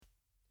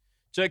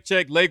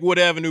Check. Lakewood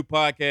Avenue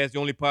podcast, the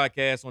only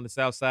podcast on the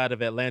south side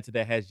of Atlanta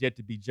that has yet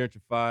to be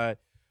gentrified.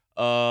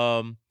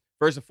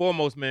 First and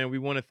foremost, man, we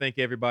want to thank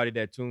everybody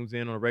that tunes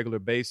in on a regular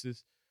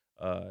basis.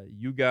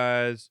 You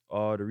guys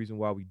are the reason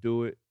why we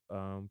do it,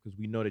 because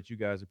we know that you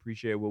guys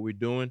appreciate what we're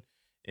doing,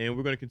 and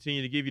we're going to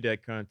continue to give you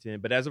that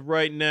content. But as of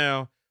right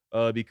now,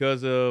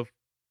 because of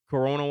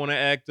Corona want to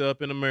act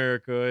up in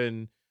America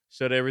and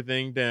shut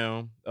everything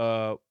down,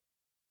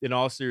 in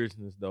all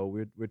seriousness, though,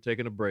 we're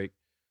taking a break.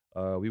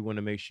 We want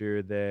to make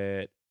sure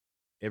that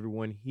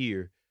everyone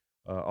here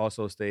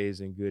also stays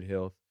in good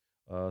health,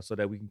 so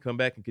that we can come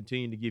back and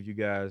continue to give you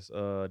guys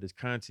this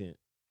content.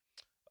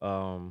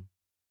 Um,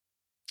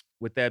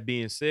 with that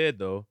being said,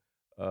 though,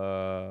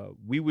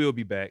 we will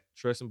be back.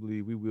 Trust and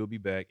believe, we will be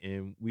back,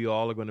 and we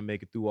all are going to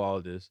make it through all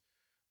of this.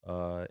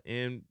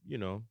 And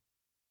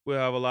we'll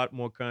have a lot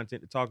more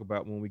content to talk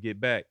about when we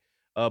get back.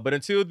 But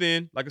until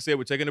then, like I said,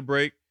 we're taking a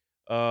break.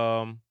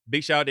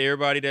 Big shout out to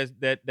everybody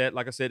that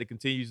like I said, that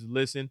continues to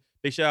listen.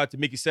 Big shout out to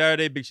Mickey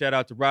Saturday. Big shout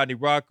out to Rodney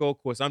Rocco.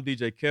 Of course, I'm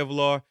DJ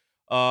Kevlar.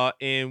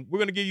 And we're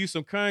gonna give you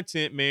some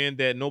content, man,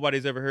 that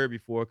nobody's ever heard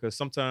before. Because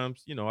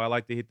sometimes, I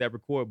like to hit that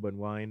record button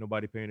while ain't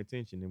nobody paying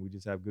attention, and we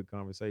just have good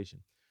conversation.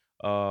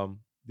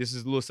 This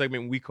is a little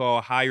segment we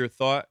call Higher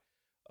Thought.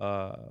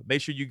 Make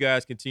sure you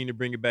guys continue to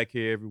bring it back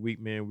here every week,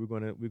 man.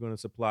 We're gonna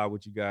supply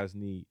what you guys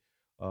need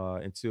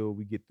until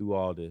we get through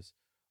all this.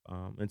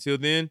 Until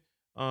then,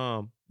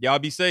 y'all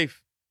be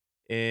safe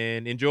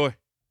and enjoy.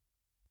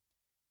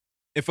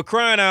 And for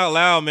crying out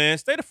loud, man,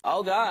 stay the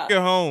fuck at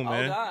home,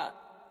 man.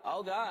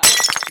 Oh God.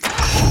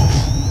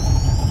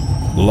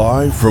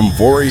 Live from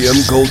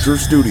 4AM Culture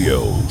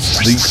Studios,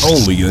 the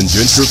only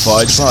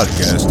ungentrified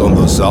podcast on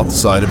the south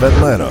side of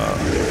Atlanta.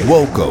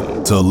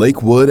 Welcome to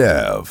Lakewood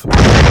Ave.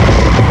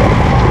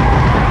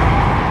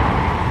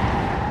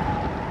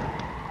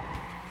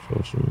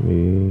 Social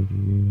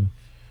media.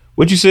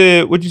 What you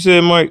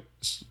said, Mike,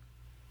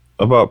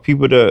 about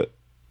people that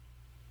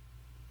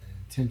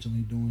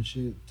intentionally doing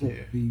shit.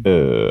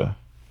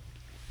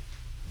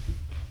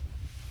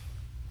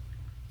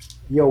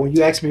 Yo, when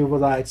you asked me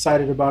was I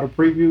excited about a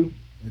preview,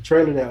 the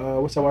trailer that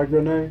what's that white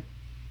girl name?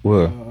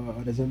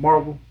 What? That's in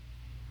Marvel.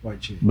 White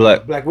chick.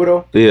 Black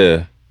Widow.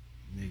 Yeah.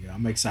 Nigga,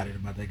 I'm excited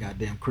about that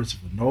goddamn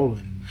Christopher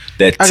Nolan.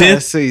 That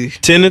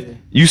Tenet.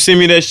 You send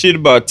me that shit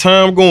about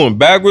time going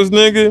backwards,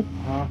 nigga.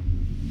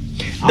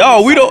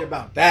 Dog, we don't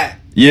about that.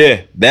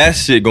 Yeah, that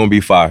shit gonna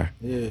be fire.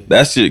 Yeah.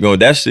 That shit.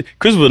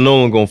 Christopher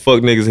Nolan gonna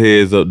fuck niggas'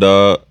 heads up,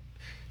 dog.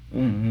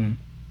 Mm-hmm.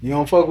 You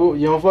don't fuck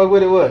with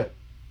it, what?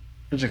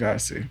 What you gotta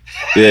see?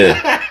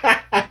 Yeah.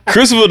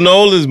 Christopher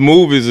Nolan's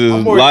movies is a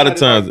lot of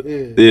times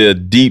they're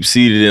deep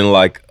seated in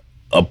like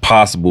a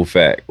possible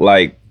fact.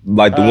 Like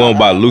the one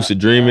about lucid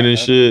dreaming and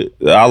shit.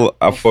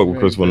 I fuck with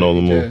Christopher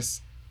Nolan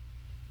movies.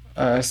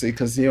 I see,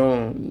 cause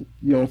you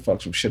don't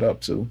fuck some shit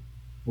up too.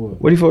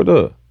 What he fucked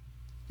up?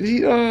 He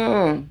did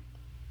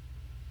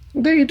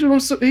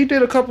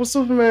a couple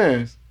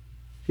Supermans.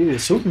 He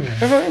did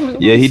Superman.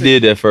 Yeah, he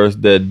did that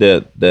first.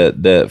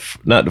 That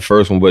not the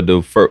first one, but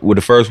the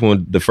first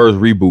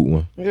reboot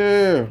one.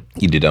 Yeah,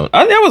 he did that one.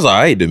 That was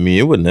alright to me.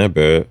 It wasn't that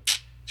bad.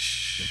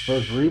 The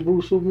first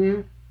reboot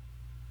Superman.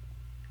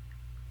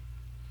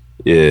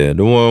 Yeah,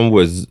 the one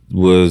was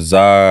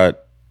Zod.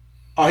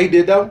 Oh, he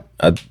did that one?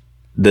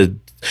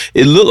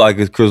 It looked like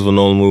a Christopher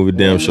Nolan movie.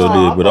 Damn sure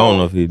did, but I don't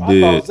know if he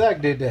did. I thought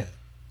Zach did that.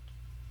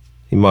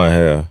 He might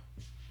have.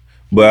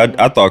 But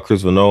I thought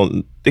Christopher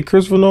Nolan. Did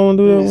Christopher Nolan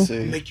do that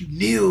one? Make you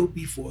kneel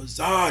before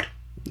Zod.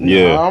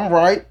 Yeah. No, I'm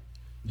right.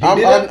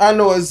 I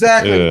know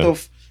exactly.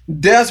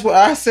 That's what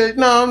I said.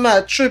 No, I'm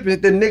not tripping.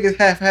 The niggas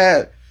have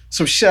had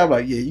some shit. I'm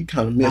like, yeah, you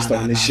kind of missed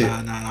on this shit. Nah.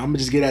 I'm going to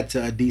just get that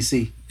to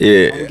DC.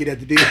 Yeah. I'm going to get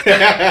that to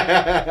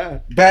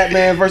DC.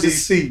 Batman versus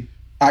DC.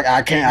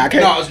 I can't.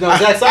 No,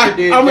 Zack Snyder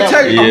did. I'm gonna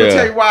tell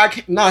you why I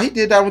can't. No, he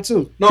did that one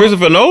too. No.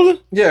 Christopher Nolan?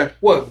 Yeah.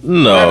 What?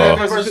 No.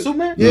 Batman versus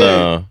Superman? Yeah.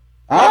 No.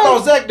 I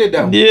thought Zach did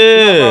that one.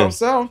 Yeah.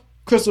 Himself.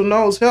 Crystal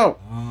knows help.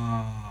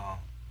 Oh.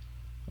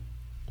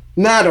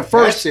 Not the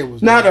first.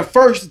 Not the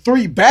first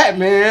three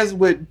Batmans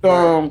with.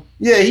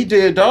 Yeah, he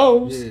did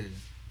those. Yeah.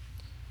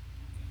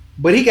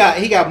 But he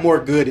got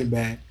more good and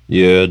bad.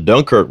 Yeah,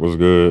 Dunkirk was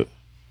good.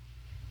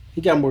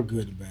 He got more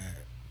good and bad.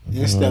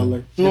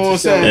 Interstellar. You know what I'm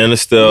saying?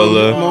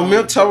 Interstellar.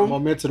 Memento.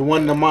 The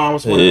one in the mom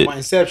was one of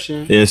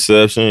Inception. Yeah.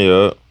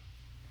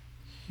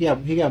 Yeah,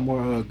 he got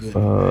more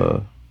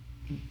good.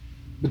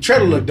 The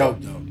trailer looked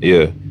dope though.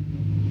 Yeah.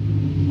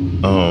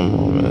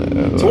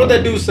 Man. So what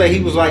that dude say? He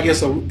was like,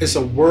 it's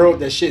a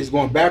world that shit is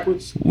going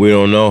backwards. We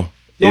don't know.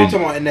 You know what I'm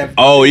talking about in that.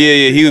 Oh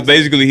yeah.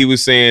 He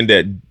was saying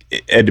that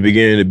at the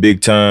beginning of the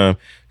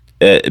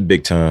at the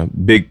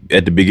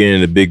beginning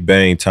of the Big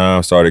Bang,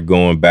 time started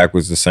going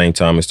backwards the same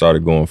time it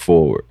started going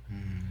forward.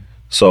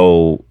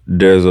 So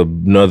there's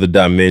another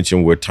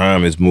dimension where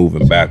time is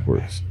moving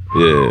backwards.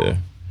 Yeah.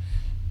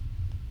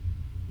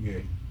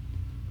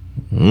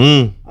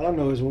 All I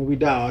know is when we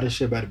die, all this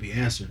shit about to be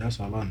answered. That's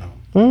all I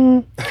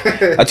know.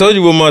 I told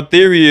you what my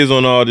theory is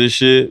on all this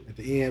shit. At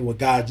the end, with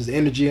God, just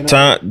energy and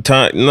time.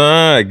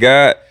 Nah,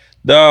 God,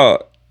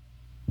 dog.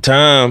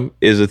 time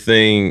is a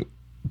thing.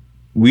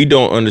 We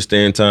don't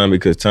understand time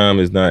because time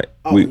is not.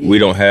 We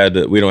don't have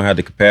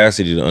the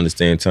capacity to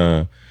understand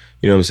time.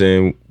 You know what I'm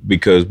saying?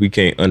 Because we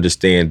can't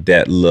understand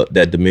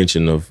that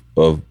dimension of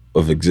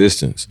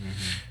existence. Mm-hmm.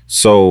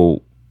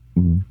 So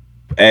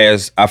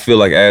as I feel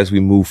like as we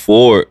move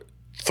forward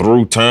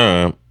through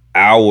time,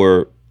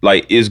 our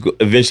like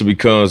eventually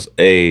becomes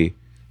a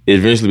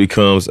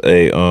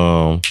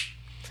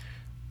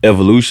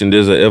evolution.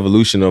 There's an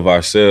evolution of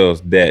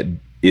ourselves that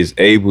is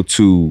able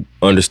to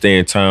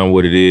understand time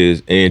what it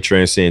is and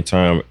transcend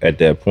time at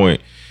that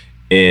point.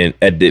 And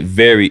at the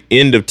very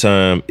end of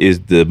time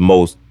is the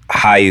most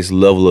highest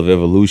level of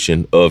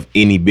evolution of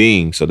any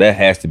being. So that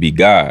has to be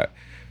God.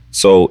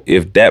 So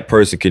if that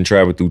person can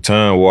travel through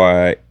time,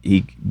 why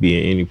he be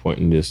at any point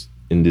in this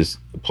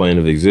plane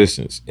of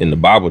existence? And the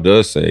Bible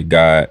does say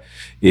God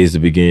is the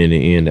beginning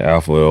and the end, the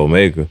Alpha and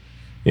Omega.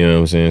 You know what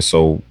I'm saying?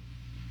 So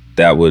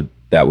that would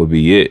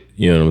be it.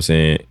 You know what I'm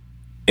saying?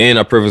 And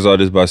I preface all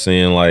this by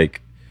saying, like,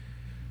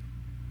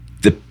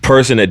 the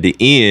person at the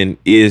end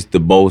is the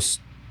most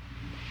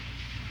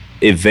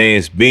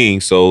advanced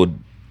being. So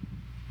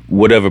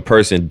whatever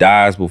person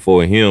dies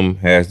before him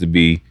has to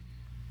be,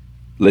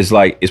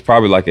 it's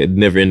probably like a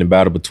never ending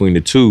battle between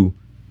the two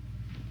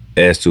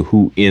as to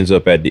who ends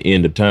up at the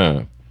end of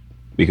time,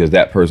 because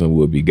that person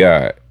would be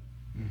God.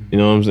 You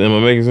know what I'm saying?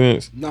 Am I making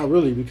sense? Not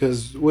really,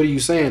 because what are you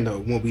saying though?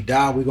 When we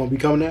die, we're gonna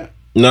become that?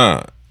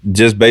 Nah.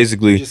 Just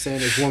basically, you're just saying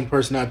there's one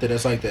person out there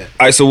that's like that.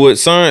 All right, so what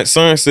science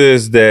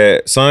says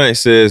that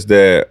science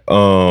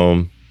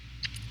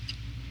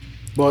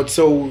what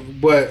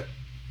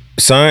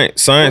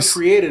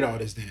created all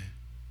this then?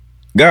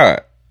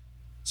 God.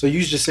 So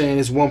you're just saying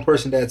it's one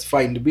person that's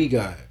fighting to be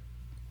God?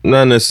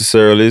 Not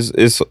necessarily.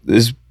 It's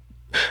put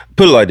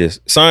it like this.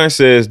 Science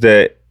says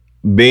that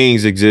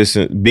beings exist.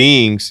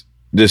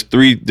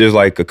 There's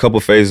like a couple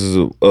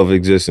phases of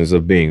existence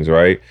of beings,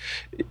 right?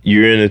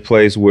 You're in a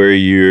place where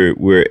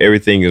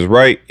everything is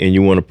right and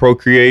you want to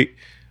procreate,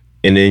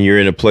 and then you're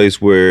in a place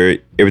where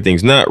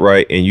everything's not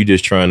right and you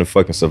just trying to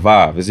fucking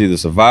survive. It's either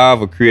survive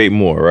or create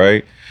more,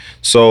 right?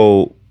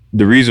 So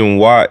the reason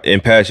why,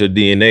 and pass your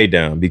DNA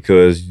down,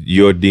 because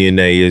your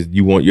DNA is,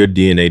 you want your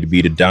DNA to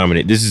be the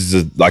dominant. This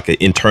is like an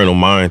internal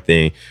mind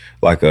thing,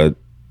 like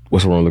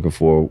what's what I'm looking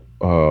for?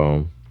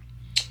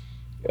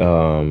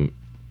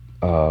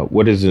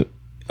 What is it?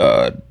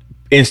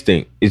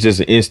 Instinct. It's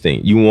just an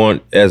instinct. You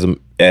want, as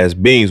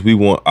beings, we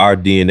want our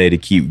DNA to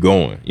keep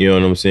going. You know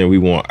what I'm saying? We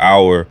want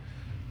the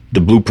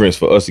blueprints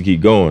for us to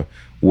keep going.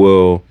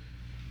 Well,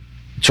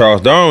 Charles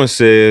Darwin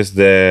says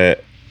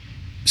that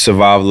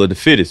survival of the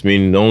fittest,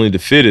 meaning only the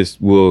fittest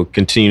will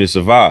continue to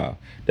survive.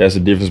 That's the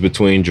difference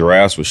between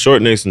giraffes with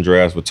short necks and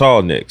giraffes with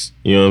tall necks.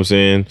 You know what I'm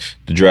saying?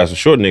 The giraffes with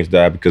short necks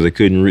died because they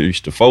couldn't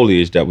reach the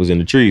foliage that was in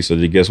the tree. So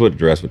guess what? The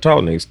giraffes with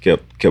tall necks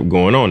kept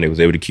going on. They was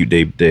able to keep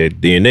their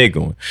DNA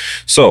going.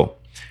 So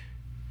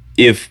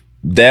if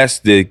that's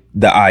the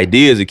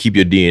idea, is to keep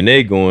your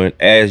DNA going,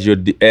 as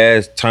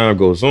time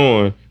goes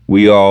on,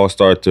 we all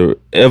start to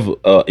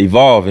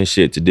evolve and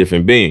shit to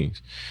different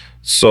beings.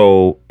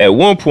 So at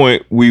one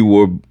point we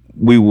were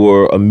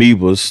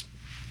amoebas,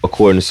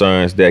 according to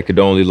science, that could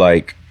only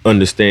like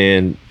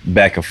understand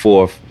back and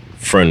forth,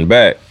 front and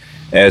back.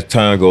 As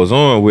time goes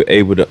on, we're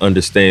able to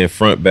understand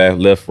front, back,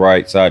 left,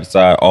 right, side to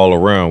side, all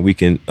around. We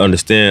can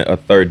understand a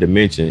third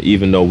dimension,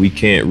 even though we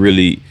can't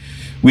really.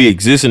 We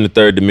exist in the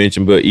third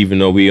dimension, but even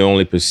though we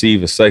only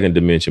perceive a second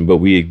dimension, but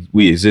we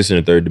exist in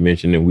the third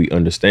dimension and we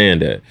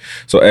understand that.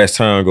 So as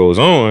time goes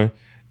on,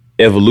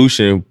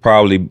 evolution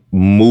probably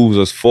moves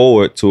us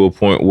forward to a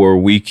point where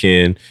we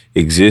can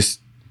exist,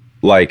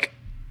 like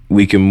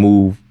we can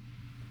move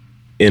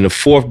in a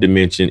fourth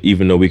dimension,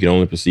 even though we can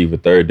only perceive a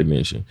third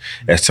dimension.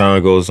 As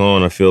time goes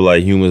on, I feel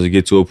like humans will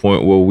get to a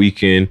point where we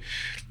can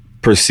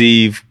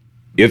perceive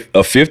if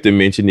a fifth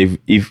dimension,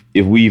 if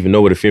we even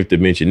know what a fifth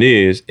dimension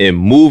is, and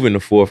move in the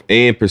fourth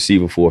and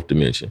perceive a fourth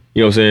dimension.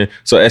 You know what I'm saying?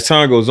 So as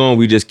time goes on,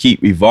 we just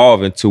keep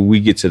evolving till we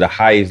get to the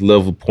highest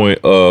level point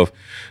of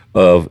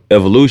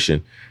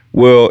evolution.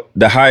 Well,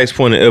 the highest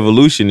point of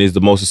evolution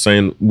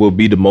will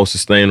be the most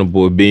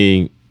sustainable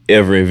being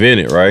ever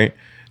invented, right?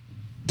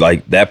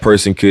 Like that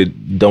person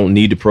don't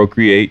need to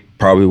procreate,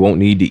 probably won't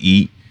need to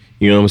eat,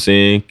 you know what I'm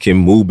saying? Can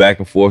move back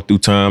and forth through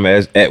time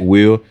as at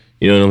will,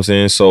 you know what I'm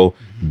saying? So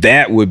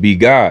that would be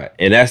God,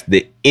 and that's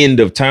the end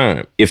of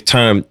time. If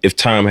time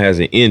has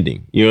an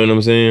ending, you know what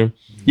I'm saying?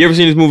 You ever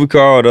seen this movie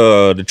called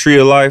The Tree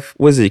of Life?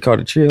 What is it called?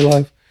 The Tree of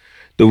Life?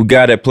 The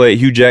guy that played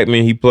Hugh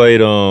Jackman, he played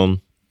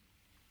damn.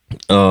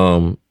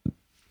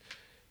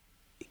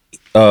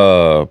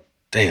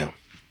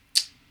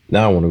 Now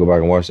I want to go back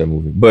and watch that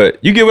movie.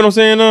 But you get what I'm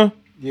saying, though?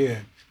 Yeah.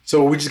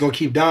 So we're just gonna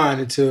keep dying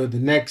until the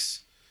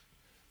next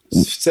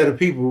set of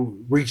people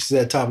reaches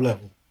that top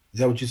level. Is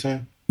that what you're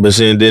saying? But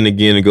then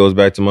again, it goes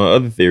back to my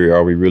other theory.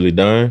 Are we really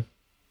dying?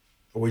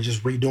 Or we're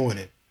just redoing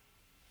it?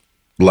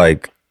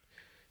 Like,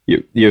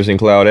 you ever seen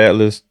Cloud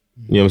Atlas?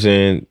 You know what I'm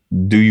saying?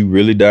 Do you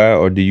really die,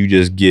 or do you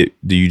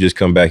just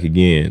come back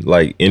again?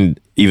 Like in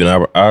even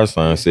Albert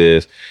Einstein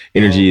says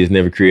energy is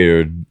never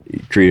created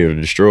or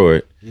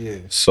destroyed. Yeah.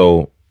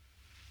 So,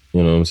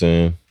 you know what I'm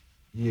saying?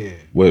 Yeah.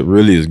 What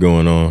really is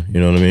going on?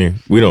 You know what I mean?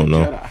 We don't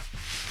know.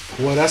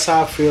 Well, that's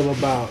how I feel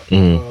about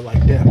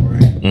like death,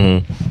 right?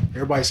 Mm-hmm.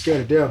 Everybody's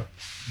scared of death,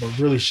 but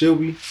really should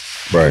we?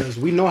 Right. Because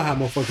we know how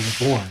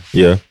motherfuckers are born.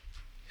 Yeah.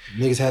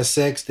 Niggas have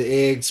sex, the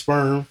egg,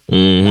 sperm, 9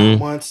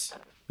 Mm-hmm. months,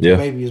 Yeah. the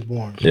baby is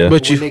born. Yeah.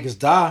 But when niggas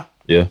die,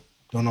 Yeah.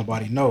 don't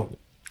nobody know.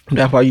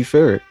 That's why you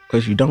fear it,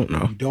 because you don't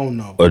know. You don't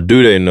know. Or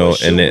do they know?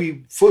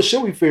 But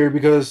should we fear it?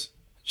 Because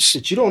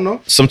shit, you don't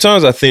know.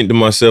 Sometimes I think to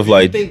myself, You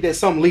like, think that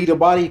something leave the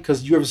body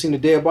because you ever seen a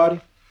dead body?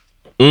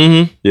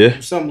 yeah,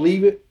 Something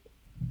leave it?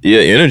 yeah,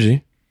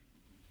 energy.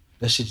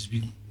 That shit just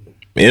be.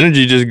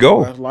 Energy just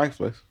go. That's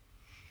lifeless.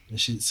 That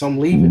shit, something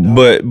leave it.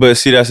 Dog. But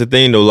see, that's the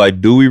thing though. Like,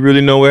 do we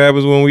really know what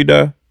happens when we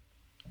die,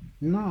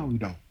 No, we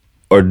don't.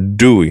 or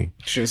do we?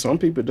 Shit, some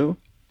people do.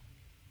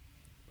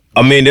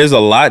 I mean, there's a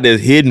lot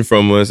that's hidden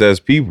from us as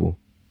people.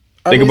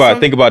 Think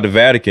about the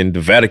Vatican. The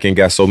Vatican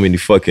got so many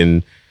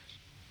fucking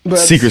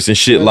secrets and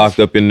shit locked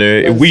up in there.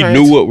 If we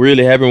knew what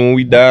really happened when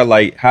we died,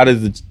 like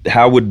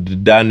how would the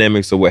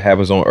dynamics of what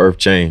happens on Earth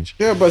change?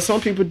 Yeah, but some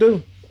people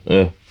do.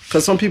 Yeah.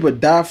 Because some people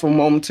die from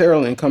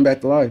momentarily and come back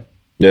to life.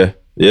 Yeah.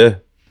 Yeah.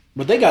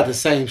 But they got the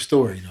same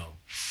story though.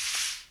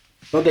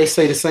 Don't they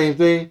say the same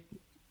thing?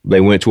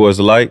 They went towards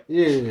the light.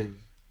 Yeah.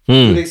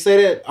 Do they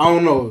say that? I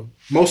don't know.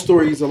 Most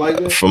stories are like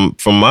that.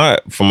 From my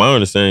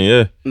understanding,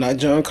 yeah. Not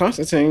John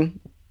Constantine.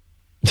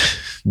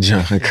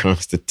 John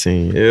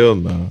Constantine, hell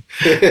no.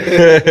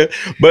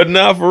 But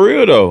not for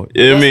real though.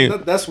 I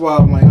mean, that's why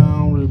I'm like, I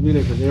don't really believe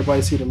it because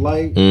everybody see the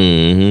light.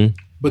 Mm-hmm.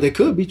 But they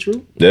could be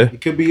true. Yeah.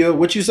 It could be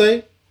what you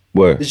say.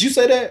 What? Did you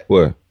say that?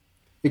 What?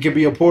 It could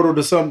be a portal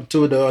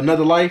to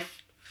another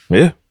life.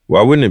 Yeah.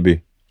 Why wouldn't it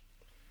be?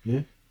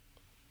 Yeah.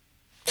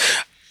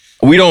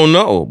 We don't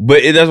know,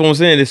 but that's what I'm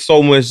saying. There's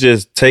so much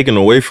just taken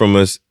away from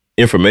us,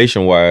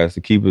 information wise,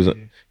 to keep us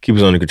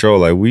under control.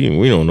 Like we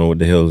don't know what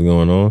the hell is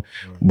going on.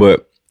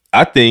 But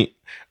I think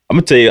I'm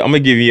gonna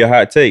give you a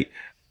hot take.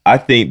 I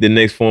think the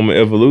next form of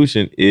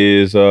evolution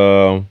is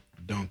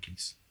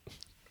donkeys.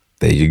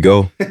 There you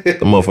go. The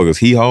motherfuckers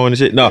hee-hawing and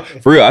shit. No,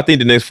 for real. I think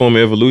the next form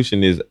of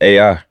evolution is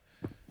AI.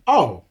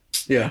 Oh.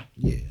 Yeah.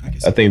 Yeah.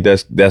 I think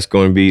that's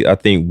going to be. I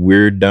think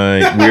we're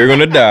dying. We're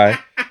gonna die,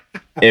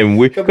 and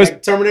we come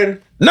back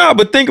Terminator. Nah,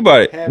 but think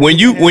about it. When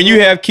you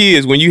have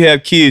kids,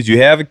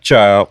 you have a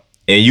child,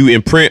 and you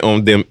imprint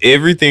on them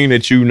everything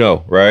that you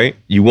know. Right?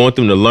 You want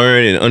them to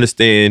learn and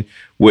understand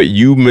what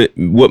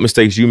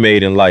mistakes you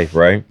made in life.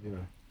 Right? Yeah.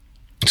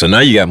 So now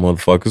you got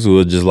motherfuckers who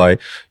are just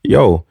like,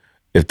 yo,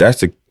 if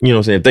that's the, you know what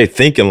I'm saying, if they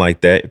thinking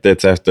like that,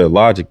 if that's their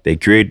logic, they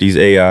create these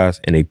AIs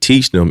and they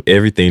teach them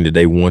everything that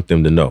they want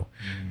them to know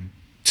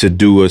to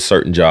do a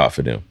certain job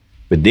for them.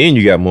 But then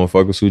you got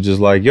motherfuckers who just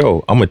like,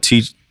 yo, I'm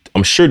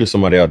sure there's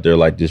somebody out there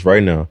like this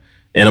right now.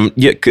 And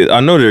cause I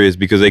know there is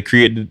because they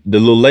created the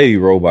little lady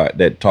robot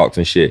that talks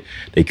and shit.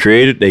 They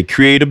create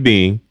a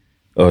being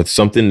or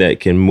something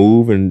that can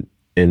move and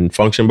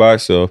function by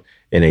itself,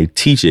 and they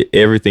teach it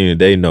everything that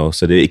they know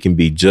so that it can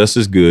be just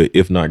as good,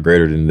 if not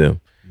greater than them.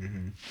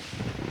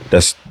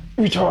 That's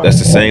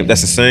the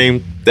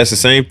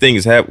same thing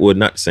as well,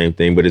 not the same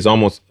thing, but it's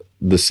almost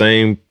the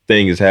same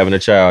thing as having a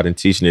child and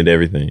teaching it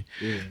everything.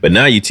 Yeah. But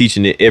now you're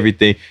teaching it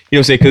everything. You know what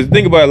I'm saying? Because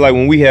think about it, like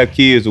when we have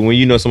kids or when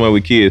you know somebody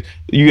with kids,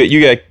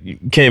 you got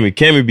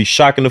Cammy be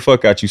shocking the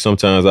fuck out you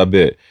sometimes, I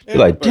bet. You're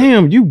like,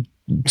 damn, you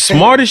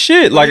smart as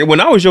shit. Like when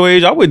I was your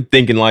age, I wasn't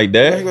thinking like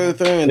that.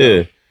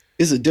 Yeah.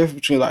 It's a difference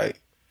between like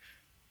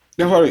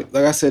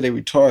I said, they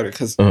retarded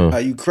because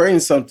you creating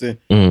something.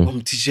 I'm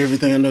gonna teach you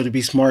everything I know to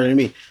be smarter than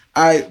me.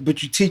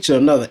 But you teach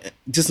another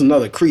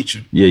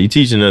creature. Yeah, you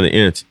teach another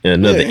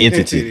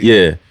entity.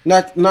 Yeah,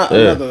 not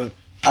another.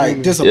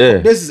 This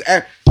is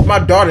my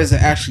daughter is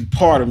actually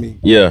part of me.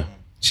 Yeah,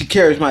 she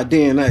carries my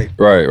DNA.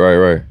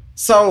 Right.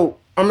 So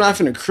I'm not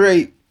gonna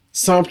create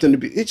something to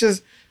be. It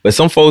just. But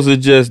some folks are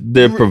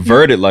they're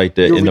perverted like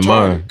that in the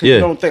mind. Yeah, you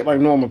don't think like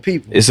normal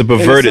people. It's a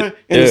perverted.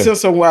 In the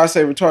sense of why I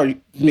say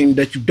retarded, meaning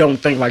that you don't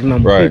think like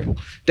normal people.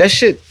 That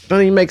shit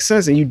don't even make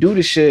sense, and you do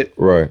the shit.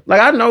 Right. Like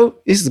I know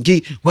this is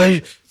geek. Well,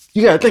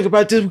 you gotta think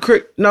about this.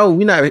 No,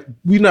 we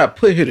not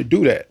put here to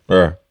do that.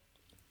 Right.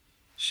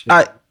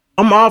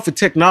 I'm all for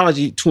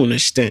technology to an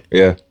extent.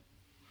 Yeah.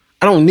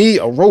 I don't need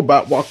a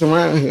robot walking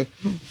around here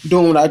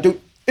doing what I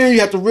do. And you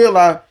have to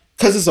realize,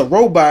 because it's a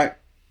robot,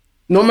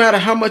 no matter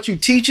how much you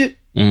teach it,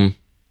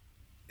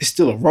 it's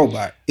still a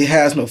robot. It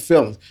has no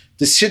feelings.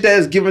 The shit that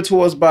is given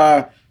to us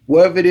by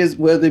whatever it is,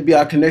 whether it be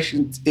our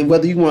connection,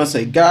 whether you want to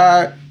say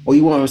God, or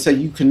you want to say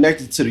you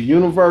connected to the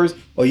universe,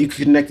 or you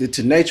connected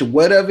to nature,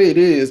 whatever it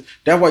is,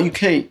 that's why you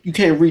can't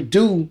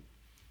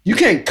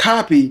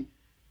copy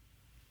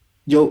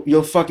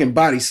your fucking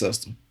body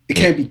system. It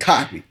can't be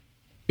copied.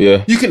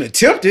 Yeah. You can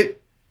attempt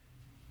it,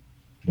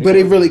 but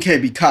it really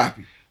can't be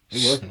copied.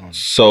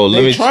 So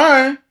let me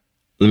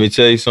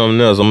tell you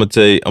something else. I'm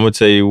gonna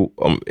tell you.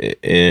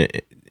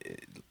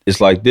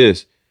 It's like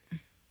this.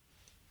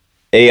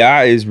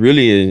 AI is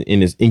really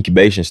in its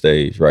incubation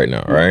stage right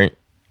now, right?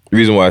 The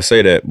reason why I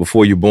say that,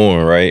 before you're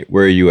born, right?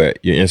 Where are you at?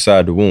 You're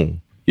inside the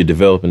womb. You're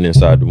developing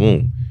inside the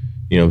womb.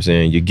 You know what I'm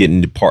saying? You're getting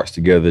the parts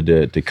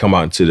together to come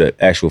out into the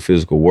actual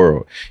physical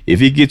world.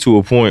 If you get to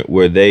a point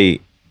where they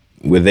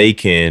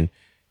can,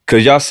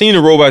 because y'all seen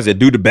the robots that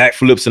do the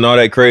backflips and all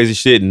that crazy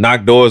shit, and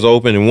knock doors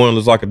open, and one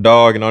looks like a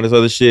dog and all this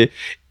other shit.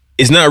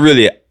 It's not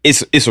really,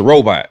 it's a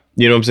robot.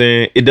 You know what I'm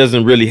saying? It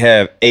doesn't really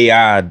have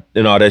AI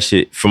and all that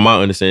shit. From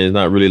my understanding, it's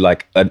not really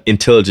like an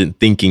intelligent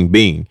thinking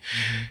being.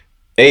 Mm-hmm.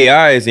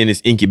 AI is in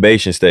its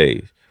incubation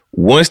stage.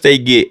 Once they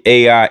get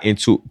AI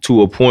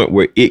to a point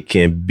where it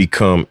can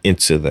become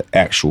into the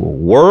actual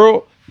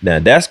world, now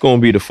that's going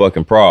to be the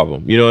fucking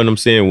problem. You know what I'm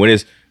saying? When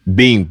it's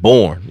being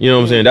born. You know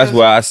what I'm saying? That's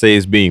why I say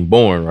it's being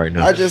born right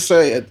now. I just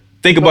say...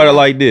 Think about it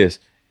like this.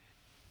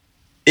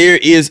 There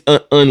is an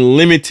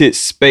unlimited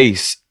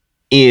space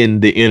in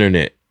the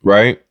internet,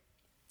 right?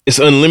 It's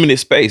unlimited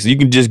space. You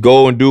can just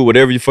go and do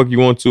whatever the fuck you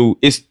want to.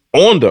 It's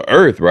on the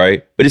earth,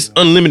 right? But it's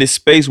unlimited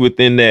space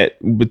within that,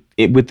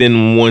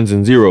 within ones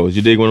and zeros.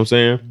 You dig what I'm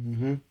saying?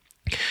 Mm-hmm.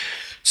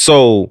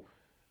 So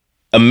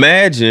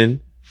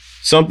imagine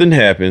something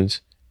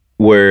happens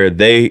where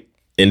they,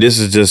 and this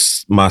is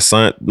just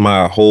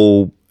my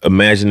whole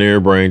imaginary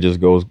brain just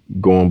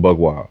going buck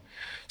wild.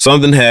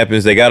 Something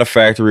happens. They got a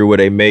factory where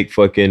they make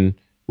fucking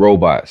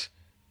robots.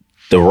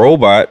 The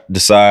robot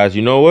decides,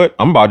 you know what?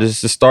 I'm about to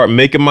just start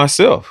making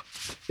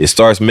myself. It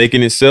starts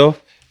making itself,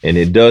 and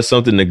it does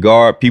something to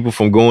guard people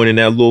from going in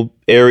that little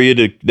area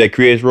that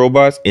creates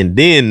robots. And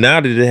then now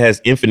that it has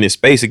infinite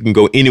space, it can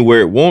go anywhere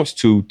it wants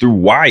to through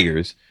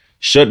wires,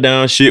 shut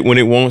down shit when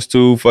it wants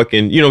to,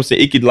 fucking, you know what I'm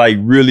saying? It could like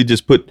really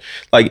just put,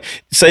 like,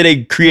 say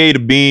they create a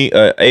being,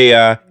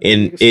 AI,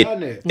 and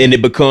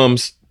it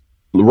becomes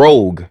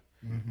rogue.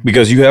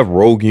 Because you have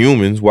rogue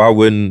humans, why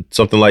wouldn't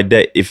something like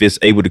that, if it's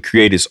able to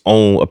create its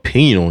own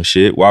opinion on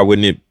shit, why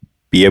wouldn't it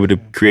be able to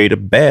create a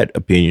bad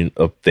opinion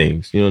of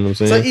things? You know what I'm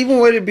saying? So even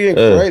with it being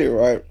created,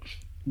 right?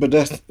 But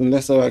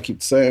that's all I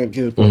keep saying.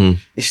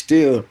 It's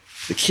still,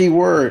 the key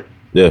word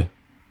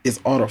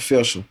is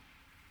artificial.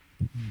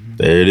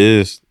 There it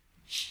is.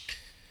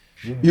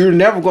 You're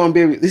never going to be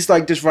able, it's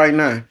like this right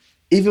now.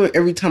 Even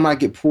every time I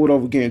get pulled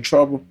over, get in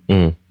trouble,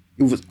 it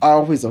was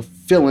always a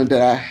feeling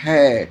that I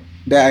had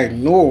that I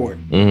ignored.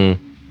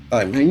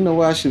 Like, man, you know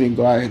what? I shouldn't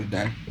go out here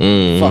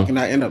today. Fucking,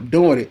 I end up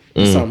doing it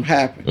and something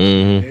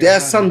happened.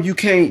 That's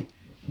something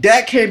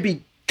that can't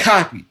be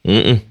copied.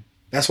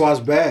 That's why it's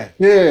bad.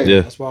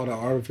 Yeah. That's why the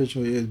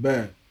artificial is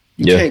bad.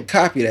 You can't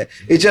copy that.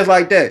 It's just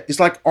like that. It's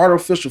like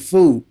artificial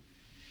food.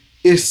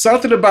 It's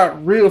something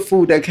about real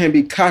food that can't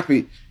be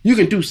copied. You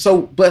can do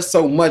so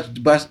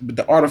much, but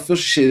the artificial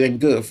shit ain't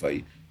good for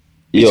you.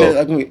 It's just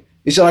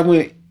like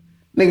when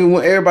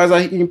when everybody's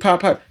like eating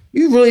pop.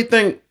 You really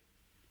think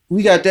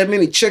we got that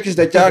many chickens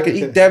that y'all can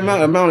eat that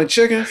amount of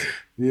chickens?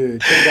 Yeah.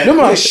 Them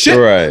a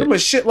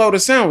shitload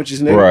of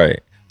sandwiches, nigga. Right.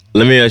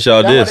 Let me ask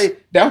y'all this.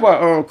 That's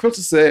why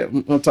Crystal said,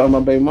 I'm talking to my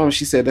baby mama,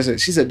 she said that's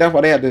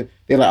why they're like,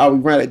 oh, we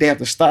ran it, they have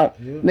to stop.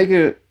 Yeah.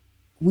 Nigga,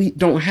 we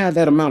don't have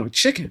that amount of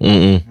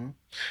chicken.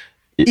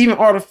 Even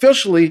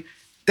artificially,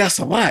 that's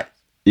a lot.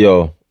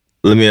 Yo,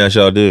 let me ask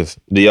y'all this.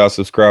 Do y'all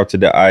subscribe to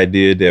the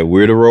idea that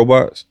we're the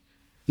robots?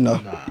 No.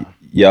 Nah.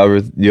 Y'all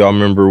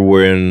remember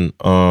when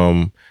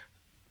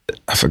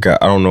I forgot,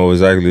 I don't know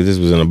exactly, this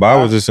was in the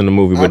Bible, was this in the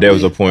movie, but there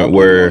was a point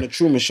where on the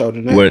Truman Show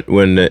today.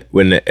 when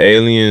the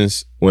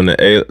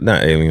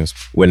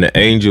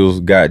angels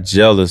got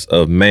jealous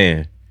of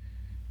man,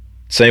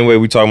 same way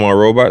we talking about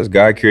robots,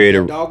 God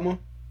created Dogma.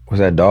 Was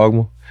that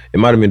Dogma? It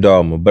might have been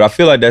Dogma, but I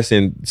feel like that's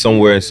in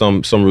somewhere in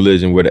some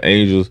religion where the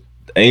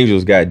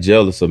angels got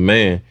jealous of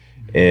man,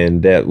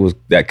 and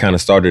that kind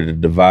of started a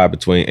divide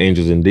between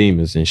angels and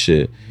demons and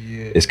shit.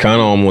 It's kind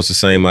of almost the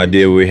same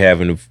idea we're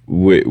having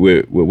with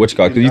what you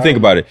call it. Because you think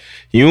about it,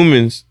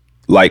 humans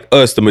like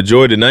us, the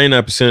majority,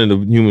 99%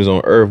 of the humans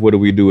on Earth, what do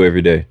we do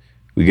every day?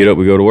 We get up,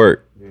 we go to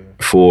work.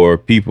 For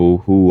people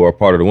who are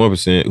part of the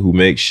 1% who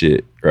make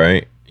shit,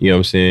 right? You know what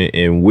I'm saying?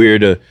 And we're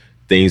the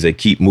things that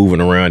keep moving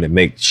around and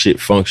make shit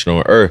function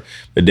on Earth.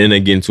 But then they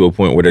get into a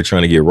point where they're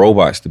trying to get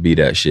robots to be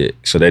that shit.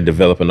 So they're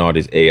developing all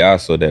this AI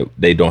so that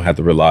they don't have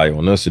to rely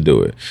on us to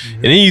do it.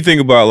 And then you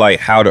think about like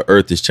how the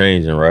Earth is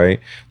changing, right?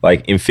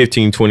 Like in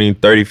 15, 20,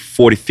 30,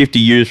 40, 50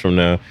 years from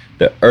now,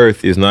 the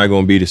Earth is not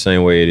going to be the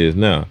same way it is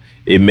now.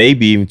 It may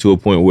be even to a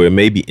point where it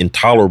may be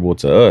intolerable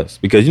to us.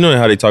 Because you know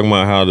how they talking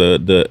about how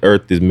the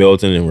Earth is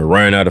melting and we're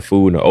running out of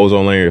food and the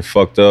ozone layer is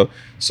fucked up.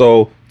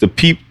 So the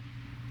people,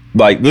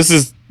 like, this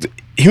is,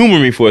 humor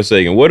me for a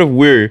second. What if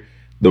we're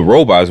the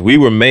robots? We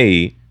were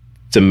made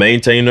to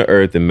maintain the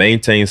Earth and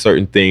maintain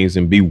certain things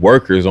and be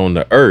workers on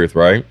the Earth,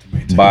 right?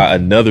 By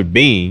another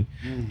being.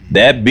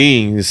 That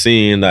being is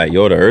seeing like,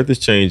 yo, the Earth is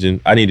changing.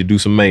 I need to do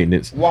some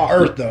maintenance. Why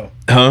Earth though?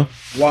 Huh?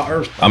 Why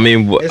Earth? I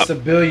mean, it's a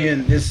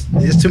billion.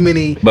 It's too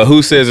many. But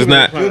who says it's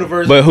not?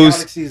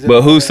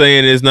 Who's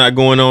saying it's not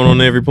going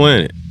on every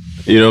planet?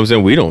 You know what I'm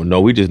saying? We don't know.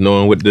 We just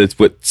knowing what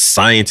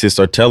scientists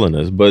are telling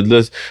us. But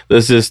let's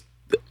just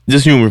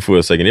just human for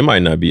a second. It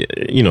might not be,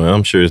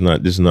 I'm sure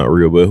this is not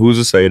real, but who's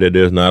to say that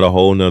there's not a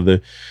whole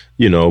nother,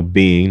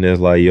 being that's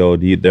like, yo,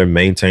 they're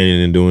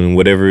maintaining and doing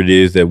whatever it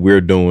is that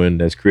we're doing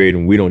that's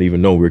creating. We don't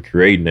even know we're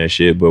creating that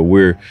shit, but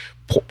we're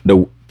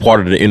the part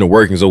of the inner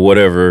workings of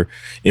whatever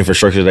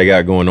infrastructure they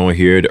got going on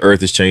here. The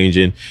earth is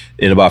changing.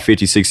 In about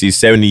 50, 60,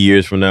 70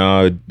 years from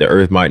now, the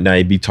earth might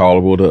not be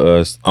tolerable to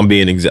us. I'm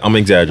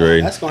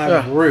exaggerating. That's going to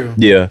happen for real.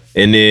 Yeah.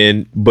 And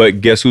then,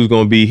 but guess who's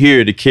going to be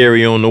here to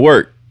carry on the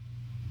work?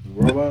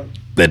 Robot?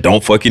 That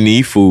don't fucking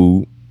need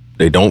food.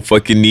 They don't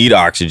fucking need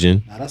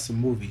oxygen. Nah, that's a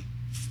movie.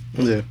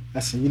 Yeah.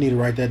 You need to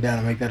write that down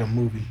and make that a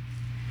movie.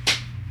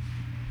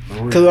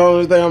 Because the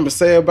only thing I'm going to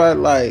say about it,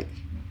 like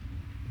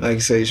you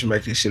say, you should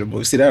make this shit a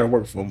movie. See, that'll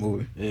work for a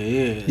movie.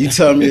 Yeah. You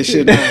tell me this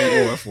shit, I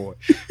ain't going for it.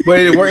 But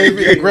it'd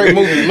be a great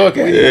movie to look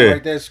at. Yeah.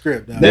 Write that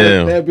script down.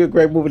 That'd be a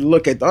great movie to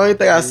look at. The only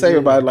thing I say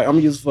about it, like, I'm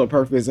going to use it for a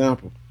perfect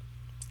example.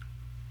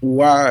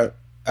 No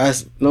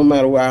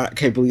matter why, I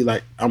can't believe,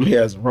 like, I'm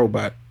here as a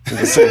robot. In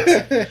a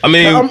sense. I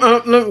mean,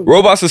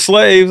 robots are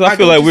slaves. I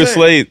feel like we're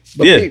slaves.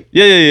 Yeah.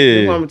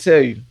 Here's what I'm going to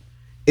tell you.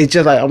 It's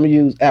just like, I'm going to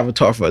use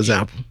Avatar for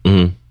example.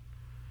 Mm-hmm.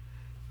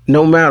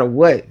 No matter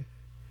what,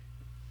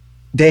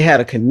 they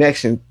had a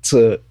connection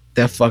to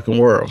that fucking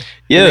world.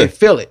 Yeah. And they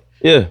feel it.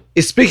 Yeah.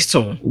 It speaks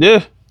to them.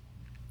 Yeah.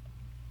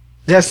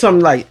 That's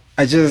something like,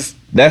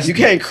 you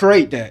can't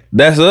create that.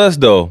 That's us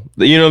though.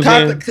 You know what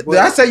I'm saying?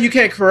 I say you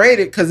can't create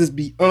it because it's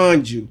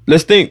beyond you.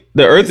 Let's think.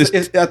 The earth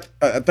is.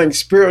 I think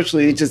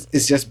spiritually,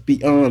 it's just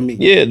beyond me.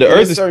 Yeah, the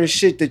earth is certain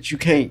shit that you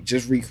can't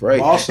just recreate.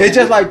 Also, it's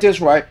just like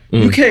this, right?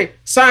 You can't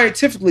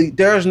scientifically.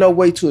 There's no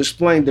way to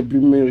explain the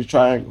Bermuda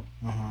Triangle.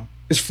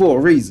 It's for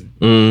a reason.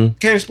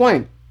 Can't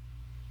explain it.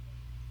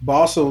 But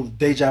also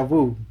deja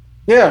vu.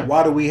 Yeah.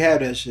 Why do we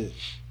have that shit?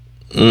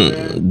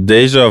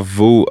 Deja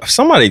vu.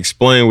 Somebody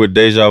explained what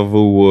deja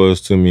vu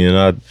was to me,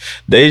 and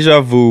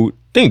deja vu. I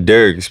think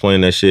Derek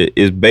explained that shit.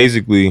 Is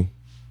basically,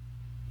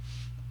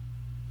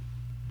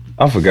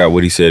 I forgot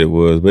what he said it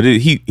was, but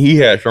he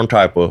had some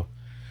type of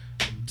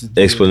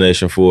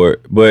explanation for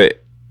it,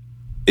 but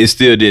it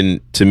still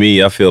didn't. To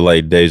me, I feel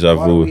like deja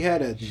Why vu. do we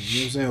have that?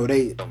 You know what I'm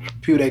saying?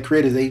 People that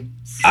created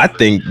I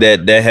think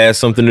that has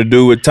something to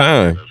do with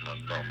time.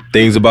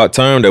 Things about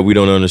time that we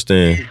don't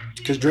understand.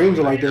 Because dreams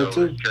are like that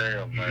too.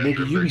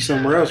 Nigga, you be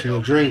somewhere else in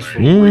your dreams for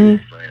real.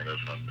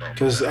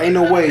 Because ain't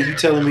no way you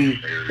telling me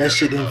that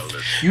shit didn't.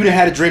 You done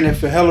had a dream that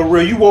felt hella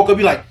real. You woke up,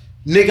 you like,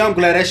 nigga, I'm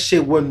glad that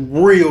shit wasn't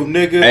real,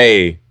 nigga.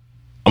 Hey,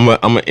 I'm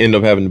gonna end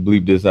up having to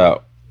bleep this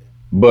out.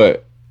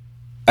 But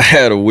I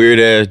had a weird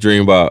ass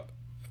dream about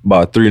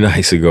 3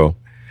 nights ago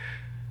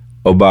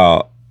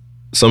about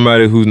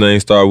somebody whose name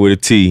started with a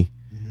T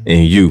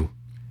and you.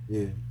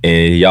 Yeah.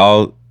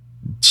 And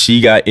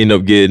she ended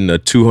up getting a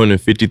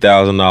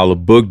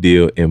 $250,000 book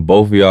deal, and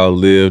both of y'all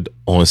lived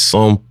on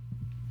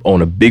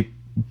a big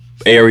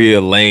area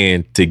of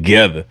land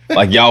together.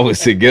 Like y'all was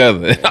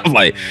together. And I'm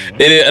like,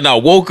 and I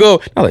woke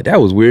up, I was like,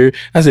 that was weird.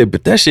 I said,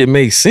 but that shit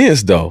makes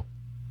sense though.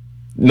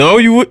 No,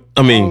 you would.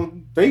 I mean, I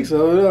don't think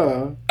so,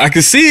 no. I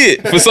could see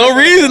it. For some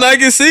reason, I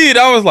could see it.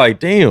 I was like,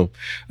 damn.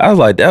 I was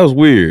like, that was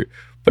weird.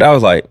 But I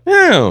was like,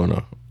 I don't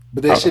know.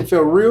 But that shit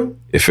felt real?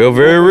 It felt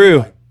very real.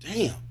 Like,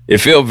 damn. It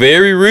felt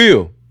very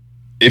real.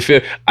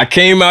 I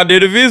came out there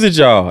to visit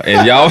y'all,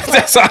 and y'all,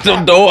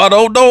 I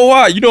don't know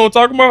why. You know what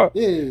I'm talking about?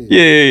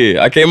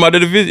 Yeah. I came out there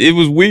to visit. It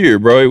was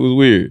weird, bro. It was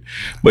weird.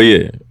 But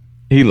yeah,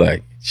 he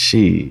like,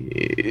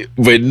 shit.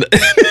 But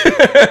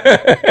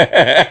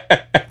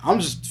I'm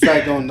just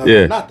fact on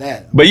not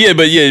that. But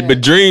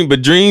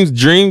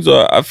dreams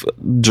are. I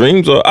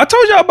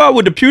told y'all about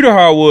what the pewter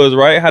heart was,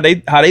 right?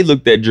 How they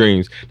looked at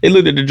dreams. They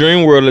looked at the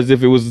dream world as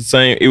if it was the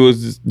same. It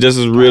was just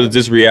as real as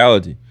this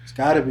reality. It's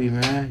gotta be,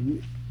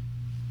 man.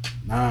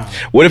 Nah.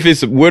 What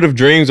if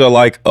dreams are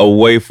like a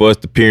way for us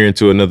to peer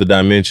into another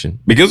dimension?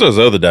 Because there's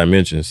other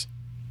dimensions.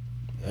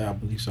 Yeah, I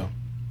believe so.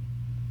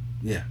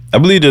 Yeah. I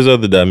believe there's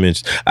other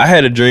dimensions. I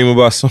had a dream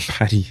about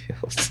somebody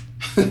else.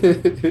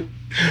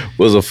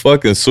 Was a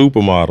fucking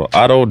supermodel.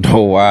 I don't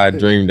know why I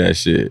dreamed that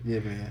shit.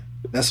 Yeah, man.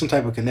 That's some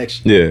type of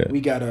connection. Yeah. We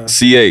got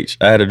CH.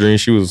 I had a dream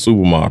she was a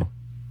supermodel.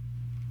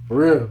 For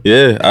real?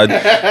 Yeah.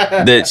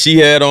 That she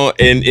had on,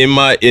 and in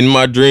my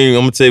dream,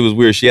 I'm gonna tell you it was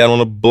weird. She had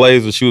on a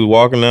blazer. She was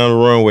walking down the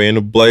runway in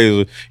a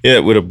blazer. Yeah,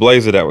 with a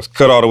blazer that was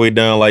cut all the way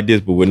down like this,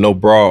 but with no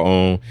bra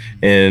on.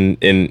 And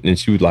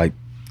she was like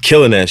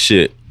killing that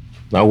shit.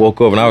 And I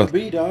woke up and I was, could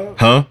be, dog.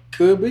 Huh?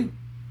 Could be.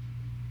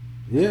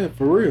 Yeah,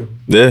 for real.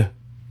 Yeah.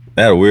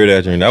 I had a weird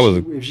ass dream. That was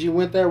if she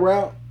went that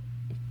route,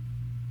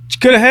 she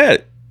could have had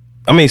it.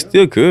 I mean,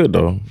 still could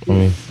though. I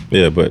mean,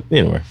 yeah, but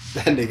anyway.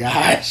 That nigga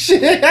hot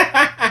shit.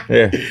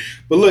 Yeah.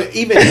 But look,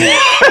 even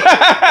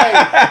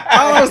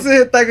I was sitting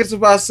here thinking to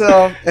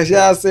myself as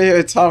y'all sit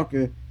here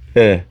talking.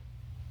 Yeah.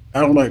 I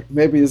don't know.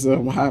 Maybe it's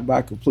high, but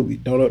I completely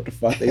don't know what the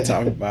fuck they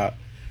talking about.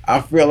 I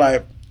feel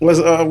like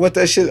what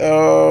that shit.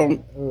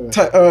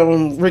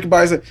 Ricky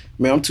Bobby said,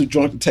 "Man, I'm too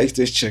drunk to taste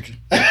this chicken."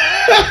 What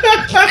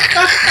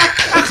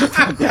the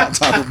fuck y'all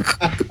talking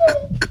about?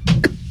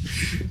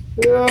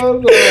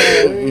 Yo.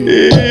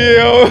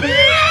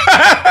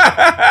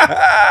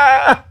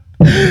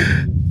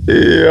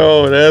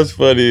 Yo, that's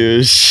funny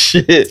as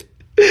shit.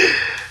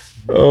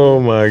 Oh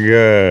my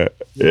God.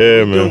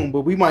 Yeah, man.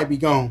 But we might be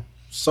gone.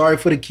 Sorry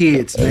for the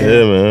kids, man.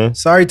 Yeah, man.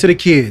 Sorry to the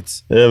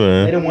kids. Yeah,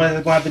 man. They the ones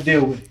that gonna have to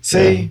deal with it.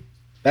 See,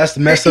 that's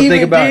the messed up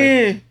thing about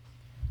it.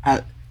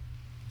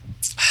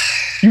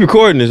 You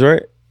recording this,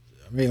 right?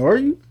 I mean, are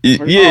you?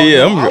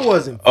 Yeah. I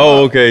wasn't.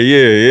 Oh, okay.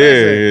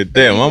 Yeah.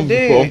 Damn, I'm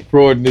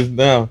recording this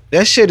now.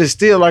 That shit is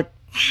still like,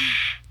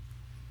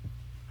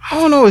 I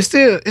don't know. It's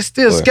still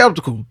What?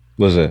 skeptical.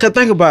 What's that? Cause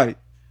think about it.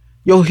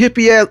 Your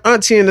hippie ass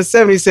auntie in the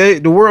 70s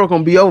said the world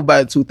gonna be over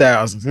by the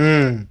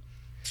 2000s.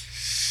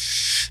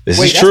 This Wait,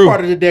 is that's true.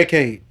 part of the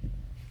decade.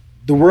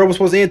 The world was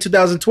supposed to end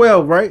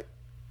 2012, right?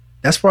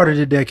 That's part of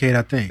the decade,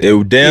 I think.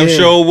 It damn Yeah.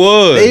 sure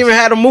was. They even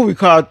had a movie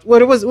called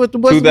what it was with the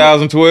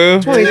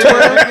 2012.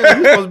 2012.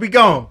 We supposed to be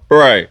gone.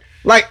 Right.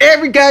 Like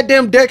every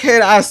goddamn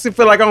decade, I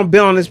feel like I'm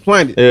been on this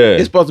planet. Yeah.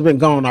 It's supposed to been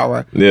gone all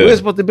right. Yeah. It was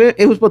supposed to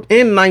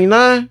end in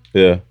 99.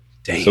 Yeah.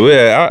 Damn. So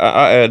yeah,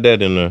 I add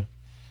that in there.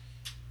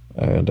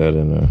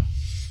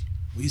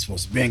 We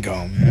supposed to been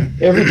gone, man.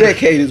 Every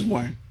decade is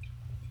one.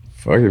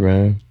 Fuck it,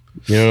 man.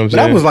 You know what I'm But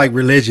saying? that was like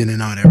religion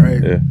and all that,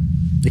 right? Yeah.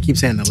 They keep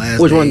saying the last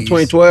Which days. one?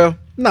 2012.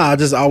 Nah,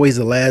 just always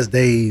the last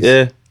days.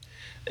 Yeah.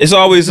 It's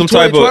always some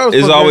type of 2012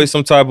 it's was always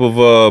some type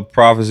of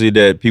prophecy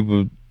that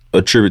people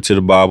attribute to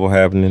the Bible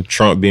happening.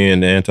 Trump being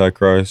the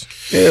Antichrist.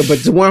 Yeah, but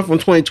the one from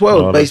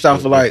 2012 Oh, is based that's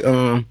off of like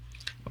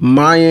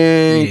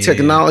Mayan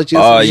technology.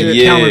 or some shit.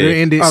 yeah. Calendar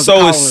ended. So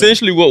calendar.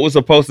 essentially what was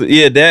supposed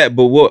to that,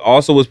 but what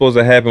also was supposed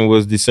to happen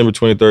was December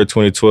 23rd,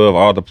 2012,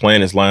 all the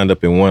planets lined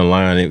up in one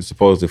line. It was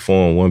supposed to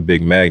form one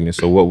big magnet.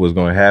 So what was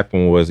going to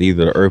happen was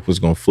either the Earth was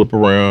going to flip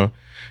around,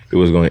 it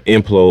was going to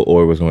implode,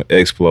 or it was going to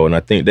explode. And I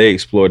think they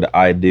explored the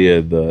idea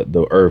of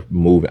the Earth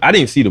moving. I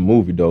didn't see the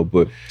movie though,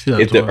 but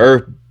if the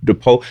Earth,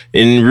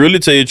 and really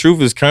tell you the truth,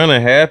 it's kind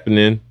of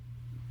happening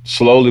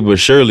slowly but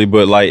surely.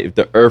 But like if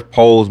the Earth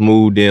poles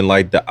moved, then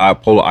like the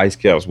polar ice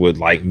caps would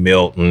like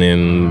melt, and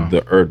then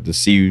the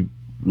sea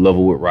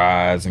level would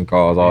rise and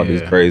cause all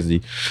these crazy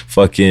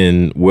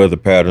fucking weather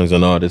patterns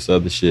and all this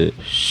other shit.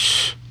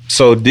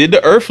 So did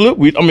the Earth flip?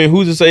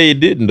 Who's to say it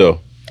didn't though?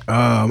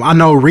 I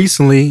know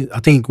recently, I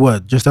think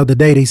just the other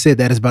day, they said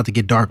that it's about to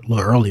get dark a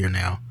little earlier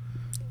now.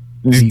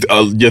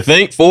 You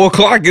think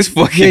 4:00? It's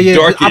fucking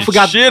dark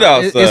as shit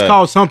outside. It's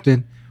called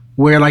something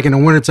where like in the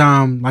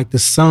wintertime, like the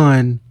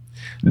sun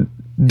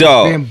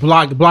been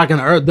blocking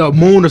the earth. The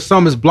moon or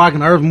something is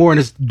blocking the earth more and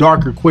it's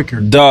darker quicker.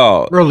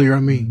 Dog. Earlier,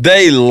 I mean.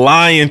 They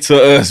lying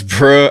to us,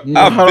 bruh.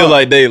 I feel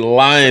like they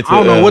lying to us.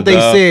 I don't know what they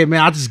dog. said, man.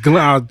 I just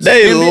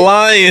They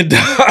lying,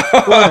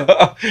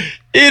 dog.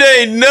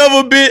 It ain't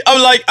never been.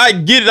 I'm like, I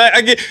get it.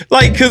 I get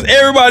like, cause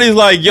everybody's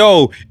like,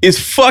 yo, it's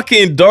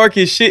fucking dark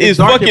as shit. It's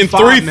dark fucking at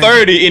 5,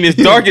 3:30 and it's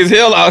dark as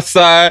hell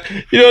outside.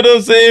 You know what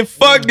I'm saying?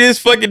 Fuck this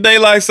fucking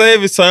daylight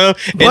savings time.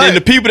 And then the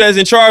people that's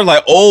in charge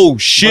like, oh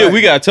shit, we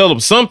gotta tell them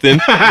something.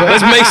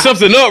 Let's make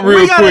something up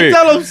real we gotta quick.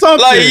 tell them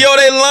something. Like, yo,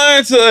 they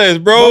lying to us,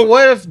 bro. But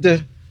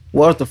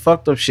what if the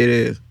fucked up shit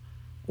is?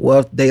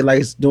 What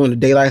if doing the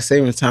daylight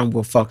savings time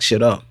will fuck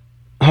shit up?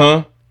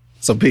 Huh?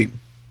 So people.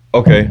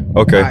 Okay.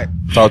 Right.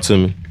 Talk to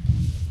me.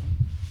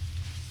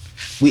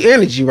 We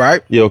energy,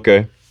 right? Yeah,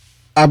 okay.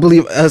 I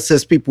believe us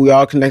as people, we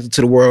all connected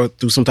to the world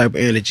through some type of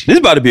energy. This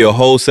about to be a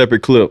whole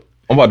separate clip.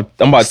 I'm about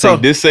to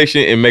take this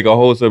section and make a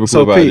whole separate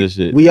clip out of this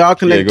shit. We all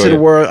connected go to the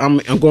ahead.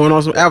 world. I'm going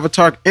on some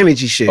Avatar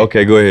energy shit.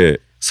 Okay, go ahead.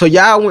 So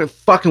y'all went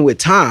fucking with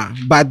time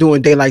by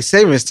doing daylight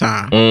savings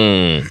time.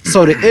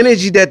 So the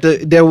energy that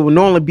would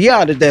normally be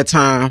out at that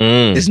time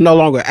is no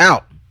longer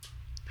out.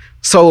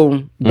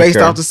 So based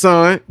off the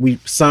sun,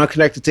 sun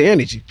connected to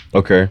energy.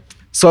 Okay.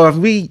 So if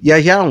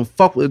y'all don't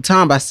fuck with the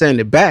time by setting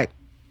it back,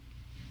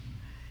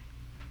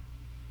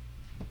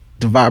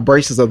 the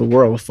vibrations of the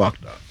world are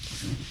fucked up.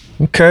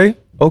 Okay.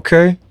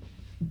 Because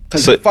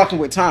So- you're fucking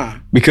with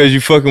time. Because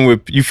you fucking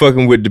with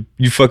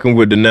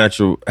the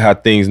natural, how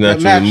things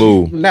naturally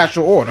move.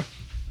 Natural order.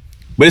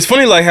 But it's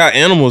funny like how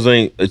animals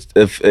ain't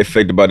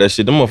affected by that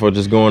shit. Them motherfuckers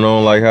just going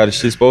on like how the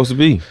shit's supposed to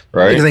be,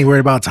 right? Niggas ain't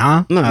worried about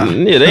time. Nah.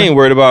 Yeah, they ain't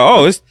worried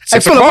about it's Hey,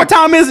 6 Philip, o'clock. what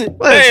time is it?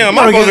 Damn,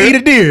 I'm I'm gonna supposed eat to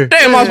a deer.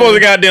 Damn, I'm supposed to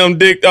goddamn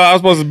dick. I'm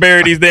supposed to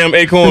bury these damn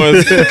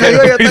acorns.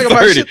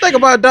 Think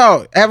about it,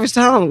 dog. Average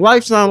time,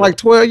 lifetime like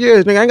 12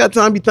 years. Nigga, I ain't got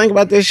time to be thinking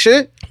about this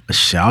shit.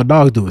 Shit, our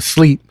dogs do is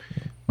sleep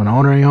when the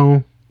owner ain't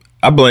home.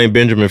 I blame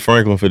Benjamin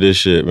Franklin for this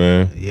shit,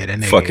 man. Yeah, that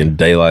nigga. Fucking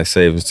daylight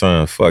savings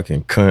time.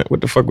 Fucking cunt.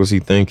 What the fuck was he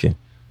thinking?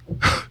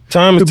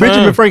 Time is Do time.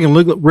 Benjamin Franklin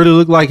really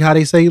look like how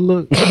they say he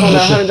look? On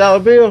that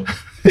 $100 bill.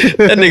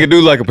 That nigga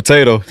do like a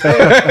potato.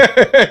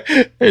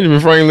 Benjamin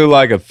Franklin look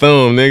like a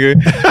thumb,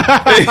 nigga.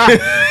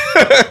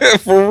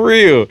 For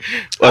real.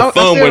 A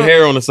thumb with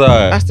hair on the I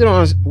side. still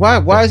don't.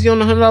 Why is he on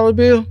the $100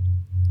 bill?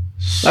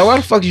 Like, why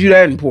the fuck is you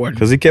that important?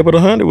 Cause he kept it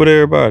 100 with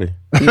everybody.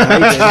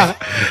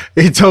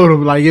 He told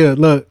him like, yeah,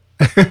 look.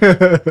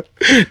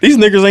 These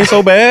niggas ain't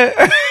so bad.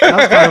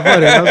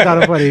 That was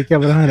kind of funny. He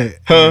kept it 100.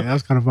 Yeah, that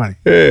was kind of funny.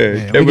 Yeah,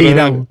 Yeah, kept we it need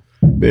that 100.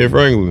 Ben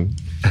Franklin.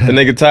 The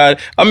nigga tied.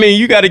 I mean,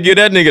 you got to get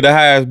that nigga the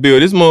highest bill.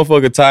 This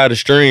motherfucker tied a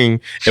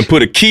string and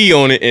put a key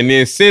on it and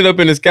then sent it up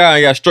in the sky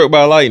and got struck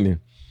by lightning.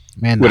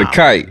 Man, with a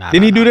kite.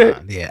 Didn't he do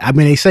that? Yeah, I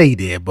mean, they say he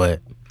did,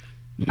 but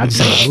I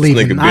just ain't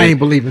believing. I ain't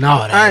believing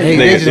all that.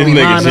 This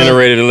nigga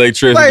generated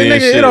electricity. Like, and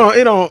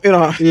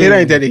nigga, shit. It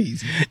ain't that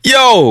easy.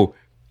 Yo,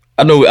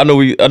 I know.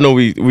 We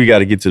got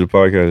to get to the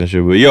podcast and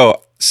shit, but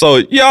yo, so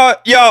y'all,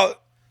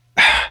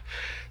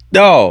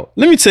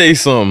 let me tell you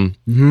something.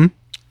 Mm-hmm.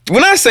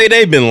 When I say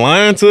they've been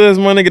lying to us,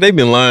 my nigga, they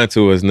been lying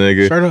to us,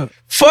 nigga. Straight up.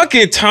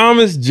 Fucking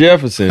Thomas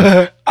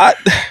Jefferson.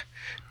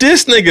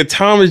 This nigga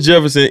Thomas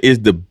Jefferson is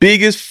the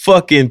biggest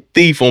fucking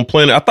thief on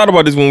planet. I thought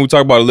about this when we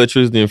talk about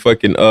electricity and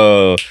fucking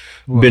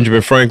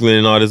Benjamin Franklin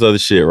and all this other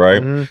shit,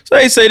 right? Mm-hmm. So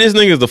they say this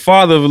nigga is the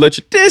father of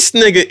electricity. This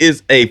nigga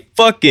is a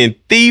fucking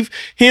thief.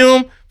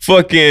 Him,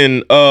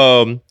 fucking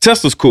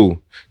Tesla's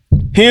cool.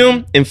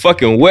 Him and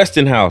fucking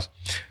Westinghouse.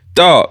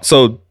 Dog,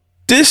 so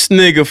this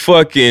nigga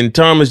fucking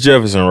Thomas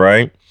Jefferson,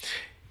 right?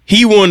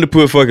 He wanted to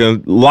put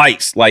fucking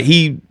lights. Like,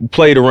 he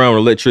played around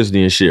with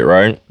electricity and shit,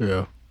 right?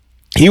 Yeah.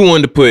 He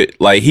wanted to put,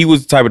 like, he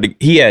was the type of,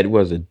 he had, what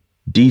was it,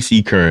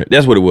 DC current.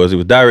 That's what it was. It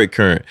was direct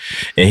current.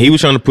 And he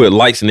was trying to put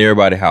lights in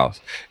everybody's house.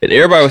 And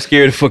everybody was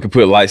scared to fucking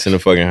put lights in the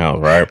fucking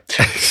house, right?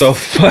 So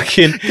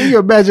fucking. Can you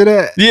imagine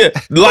that? Yeah.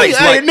 Lights.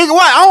 Hey, nigga,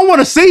 why? I don't want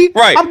to see.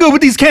 Right. I'm good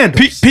with these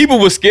candles. People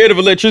were scared of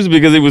electricity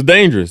because it was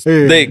dangerous.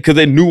 Yeah. Because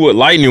they knew what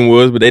lightning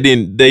was, but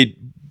they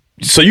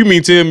so you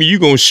mean tell me you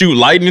gonna shoot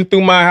lightning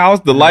through my house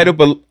to light up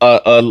a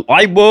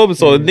light bulb?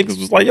 So niggas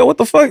was like, yo, what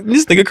the fuck?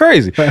 This nigga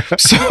crazy.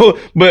 So,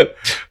 but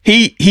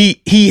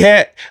he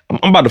had,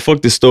 I'm about to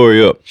fuck this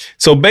story up.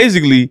 So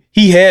basically,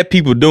 he had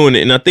people doing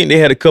it, and I think they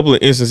had a couple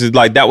of instances,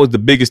 like that was the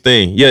biggest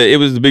thing. Yeah, it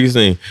was the biggest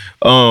thing.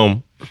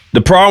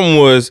 The problem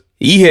was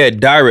he had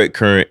direct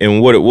current,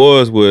 and what it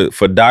was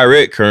for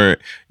direct current,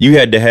 you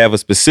had to have a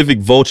specific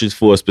voltage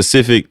for a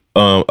specific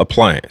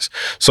appliance.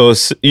 So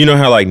it's, you know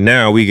how like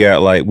now we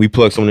got like we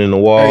plug something in the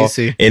wall,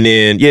 AC. and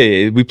then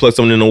we plug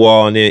something in the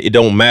wall, and then it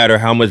don't matter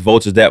how much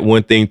voltage that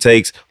one thing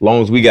takes, as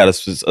long as we got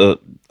a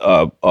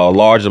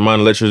large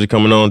amount of electricity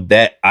coming on,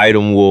 that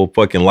item will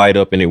fucking light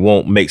up, and it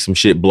won't make some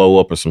shit blow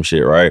up or some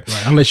shit, right?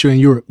 Unless you're in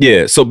Europe.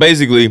 Yeah. So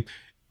basically,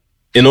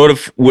 in order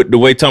with the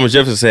way Thomas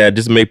Jefferson said,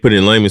 just may put it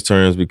in layman's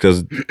terms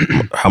because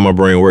how my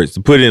brain works.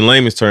 To put it in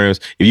layman's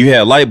terms, if you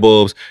had light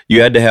bulbs, you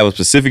had to have a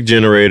specific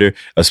generator,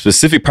 a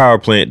specific power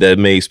plant that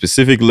made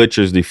specific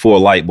electricity for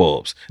light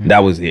bulbs. Mm-hmm. That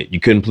was it. You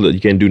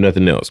couldn't do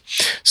nothing else.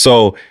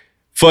 So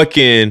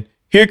fucking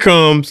here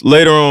comes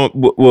later on.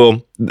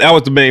 Well, that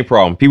was the main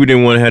problem. People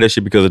didn't want to have that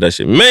shit because of that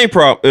shit. Main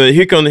problem.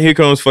 Here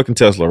comes fucking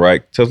Tesla,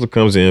 right? Tesla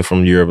comes in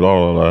from Europe.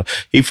 Blah, blah, blah.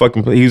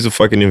 He's a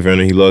fucking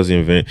inventor. He loves to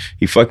invent.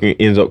 He fucking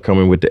ends up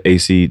coming with the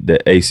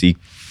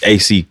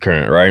AC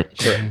current, right?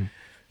 Sure.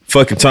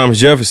 Fucking Thomas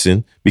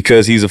Jefferson,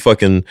 because he's a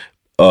fucking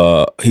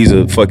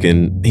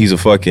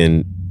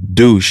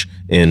douche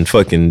and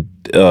fucking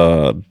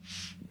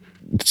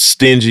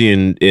stingy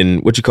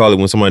and what you call it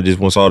when somebody just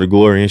wants all the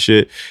glory and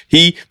shit.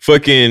 He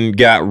fucking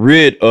got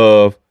rid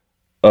of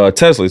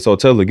Tesla. So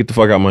Tesla, get the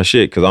fuck out of my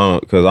shit because I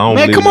don't.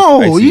 Man, come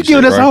on, you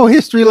giving us a whole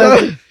history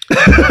lesson.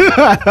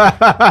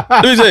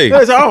 Let me say,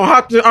 I don't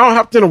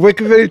have to in a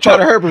Wikipedia try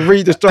to help and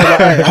read the story.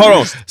 Hold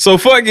on. So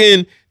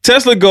fucking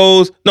Tesla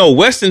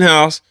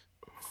Westinghouse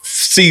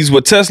sees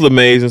what Tesla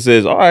made and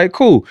says, all right,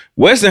 cool.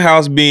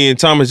 Westinghouse being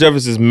Thomas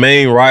Jefferson's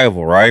main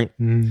rival, right?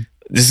 Mm.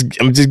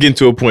 I'm just getting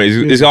to a point.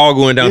 It's all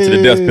going down to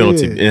the death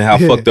penalty and how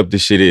fucked up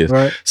this shit is.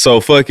 Right. So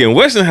fucking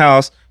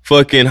Westinghouse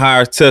fucking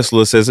hires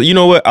Tesla, says, you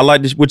know what? I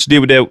like this, what you did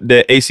with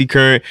that AC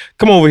current.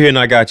 Come over here and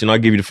I got you and I'll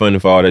give you the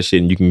funding for all that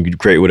shit and you can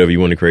create whatever you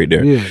want to create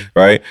there. Yeah.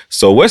 Right?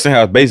 So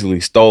Westinghouse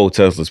basically stole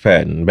Tesla's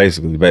patent.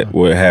 Basically,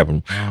 what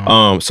happened.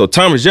 So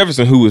Thomas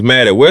Jefferson, who was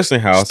mad at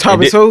Westinghouse.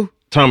 Thomas who?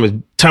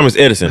 Thomas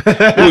Edison, who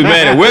was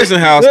mad at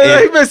Westinghouse.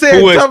 He been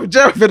saying Thomas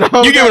Jefferson.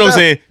 You get what I'm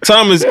saying?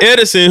 Thomas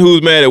Edison, who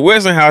was mad at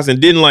Westinghouse and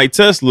didn't like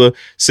Tesla,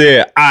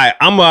 said, all right,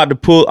 I'm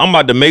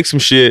about to make some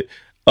shit.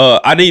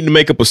 I need to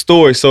make up a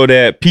story so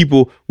that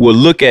people will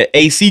look at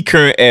AC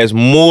current as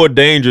more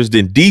dangerous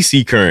than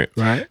DC current.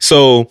 Right.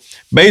 So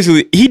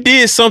basically, he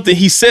did something.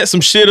 He set some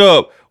shit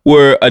up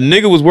where a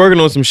nigga was working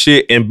on some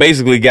shit and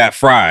basically got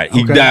fried.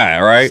 He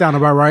died, right? Sound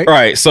about right.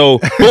 Right. So,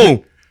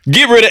 boom.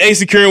 Get rid of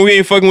AC current. We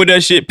ain't fucking with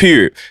that shit,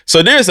 period.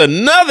 So there's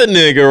another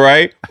nigga,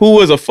 right, who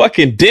was a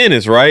fucking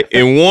dentist, right,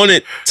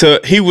 and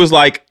he was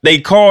like, they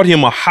called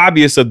him a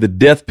hobbyist of the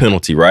death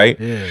penalty, right?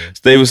 Yeah.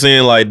 So they were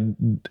saying like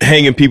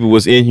hanging people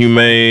was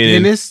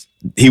inhumane. Dentist?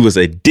 He was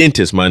a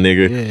dentist, my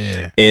nigga.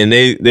 Yeah. And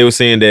they were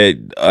saying that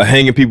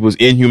hanging people was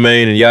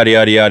inhumane and yada,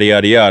 yada, yada,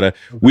 yada, yada.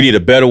 We need a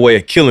better way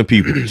of killing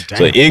people.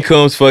 So in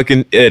comes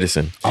fucking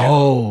Edison.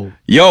 Oh.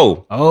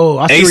 Yo. Oh,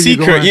 I see AC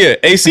current. Yeah,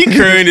 AC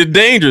current is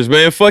dangerous,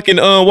 man. Fucking,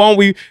 why don't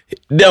we?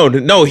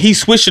 No, he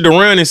switched it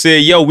around and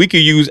said, yo, we could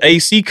use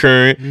AC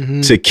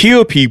current to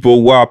kill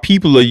people while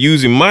people are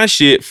using my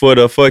shit for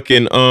the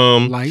fucking,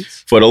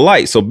 lights. For the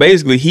light. So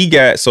basically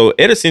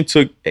Edison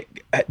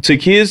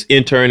took his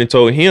intern and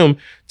told him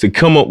to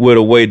come up with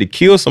a way to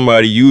kill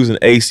somebody using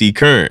AC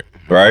current,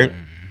 right?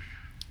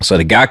 So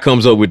the guy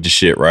comes up with the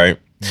shit, right?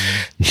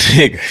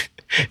 Nigga,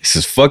 this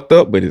is fucked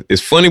up, but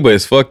it's funny, but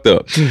it's fucked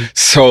up.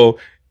 So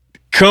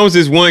comes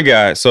this one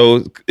guy.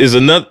 So is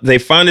another. They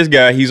find this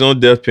guy. He's on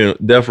death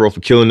row for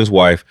killing his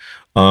wife,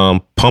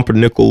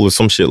 Pumpernickel or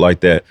some shit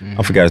like that.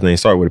 I forgot his name.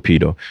 Started with a P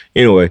though.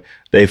 Anyway,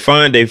 they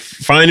find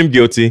him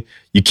guilty.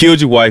 You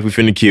killed your wife. We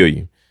finna kill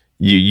you.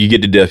 You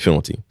get the death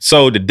penalty.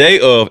 So the day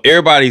of,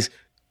 everybody's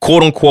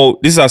quote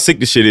unquote. This is how sick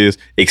this shit is.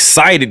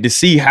 Excited to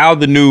see how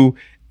the new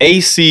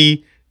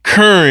AC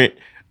current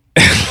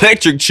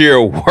electric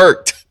chair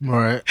worked.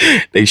 Right.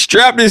 They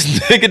strap this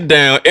nigga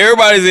down.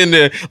 Everybody's in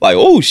there like,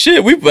 oh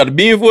shit, we about to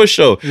be in for a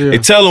show. Yeah. They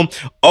tell him,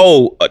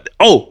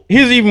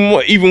 here's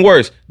even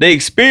worse. They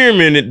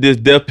experimented this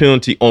death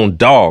penalty on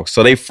dogs.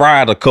 So they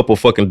fried a couple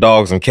fucking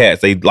dogs and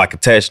cats. They like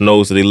attached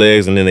nose to their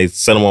legs and then they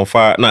set them on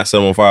fire. Not set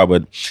them on fire,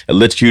 but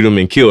electrocute them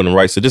and kill them,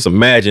 right? So just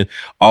imagine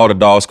all the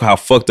dogs, how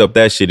fucked up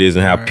that shit is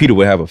and how Peter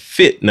would have a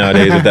fit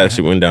nowadays if that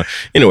shit went down.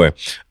 Anyway,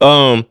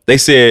 they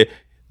said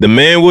the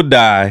man will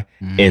die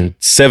in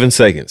 7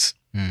 seconds.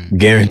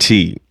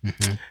 Guaranteed.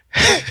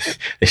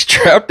 They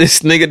strapped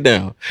this nigga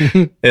down.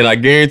 And I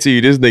guarantee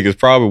you this nigga's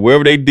probably,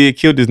 wherever they did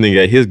kill this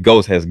nigga, his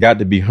ghost has got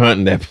to be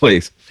hunting that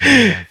place.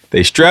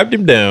 They strapped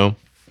him down.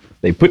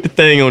 They put the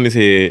thing on his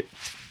head,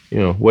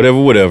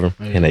 whatever.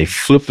 Yeah. And they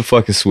flipped the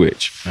fucking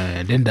switch.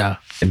 Didn't die.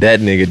 And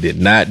that nigga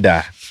did not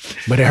die.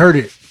 But it hurt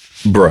it.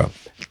 Bruh.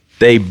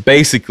 They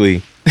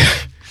basically,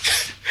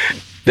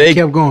 they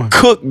kept going.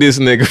 Cooked this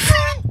nigga.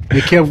 They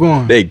kept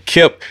going.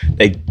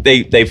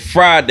 They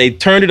fried, they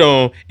turned it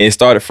on and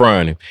started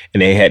frying him.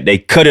 And they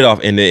cut it off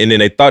and then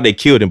they thought they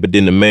killed him, but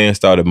then the man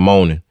started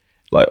moaning.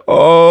 Like,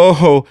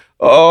 oh,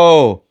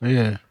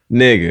 yeah.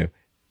 Nigga.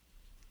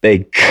 They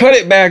cut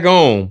it back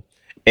on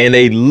and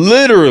they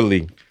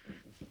literally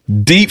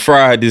deep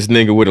fried this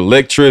nigga with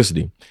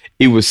electricity.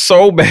 It was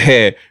so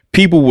bad,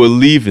 people were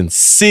leaving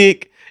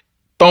sick,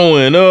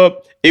 throwing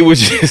up. It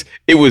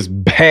was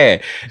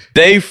bad.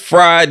 They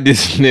fried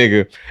this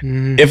nigga.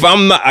 If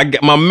I'm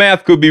not, my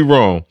math could be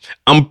wrong.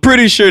 I'm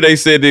pretty sure they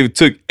said it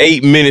took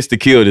 8 minutes to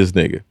kill this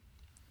nigga.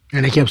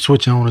 And they kept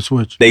switching on the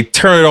switch. They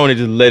turned it on and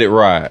just let it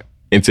ride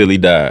until he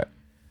died.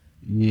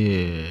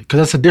 Yeah, because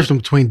that's the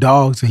difference between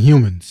dogs and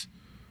humans.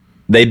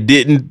 They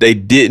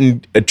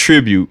didn't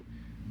attribute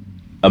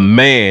a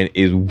man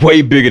is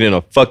way bigger than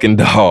a fucking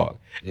dog.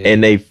 Yeah.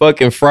 And they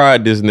fucking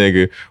fried this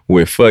nigga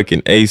with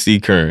fucking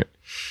AC current.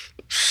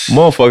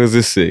 Motherfuckers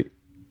is sick.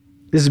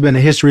 This has been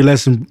a history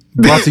lesson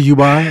brought to you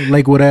by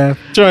Lakewood Ave.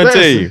 Trying to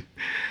tell you.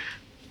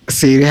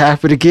 See, it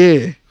happened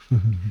again.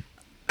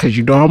 Cause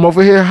I'm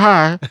over here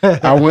high.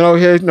 I went over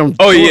here.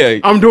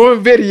 I'm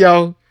doing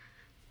video.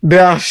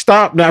 Then I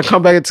stop. Now I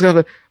come back and tell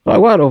her, like,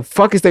 why the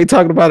fuck is they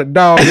talking about a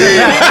dog? What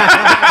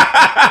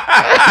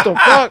the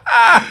fuck?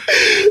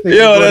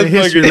 Yo, that's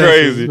fucking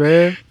crazy,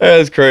 man.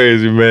 That's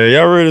crazy, man.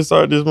 Y'all ready to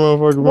start this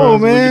motherfucker? Come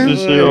on, man. This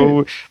shit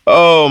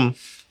over.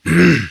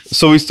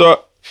 So we start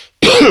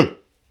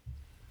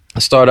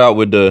out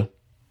with the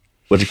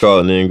what you call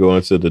it, and then go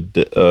into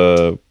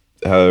the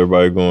how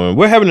everybody going.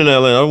 What happened in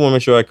Atlanta? I want to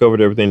make sure I covered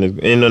everything.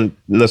 That ain't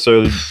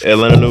necessarily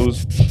Atlanta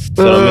news.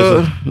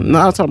 No,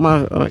 I'm talking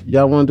about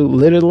y'all want to do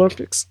Little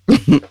Olympics.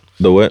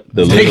 The what?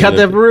 The they got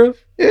that for real?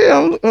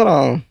 Yeah, hold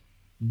on.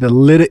 The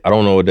Little. I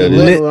don't know what that is.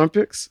 Little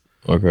Olympics.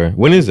 Okay,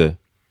 when is it?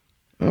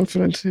 I'm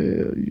finna tell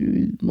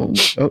you.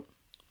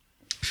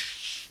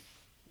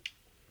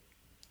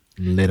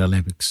 Little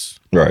Olympics.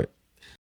 Right.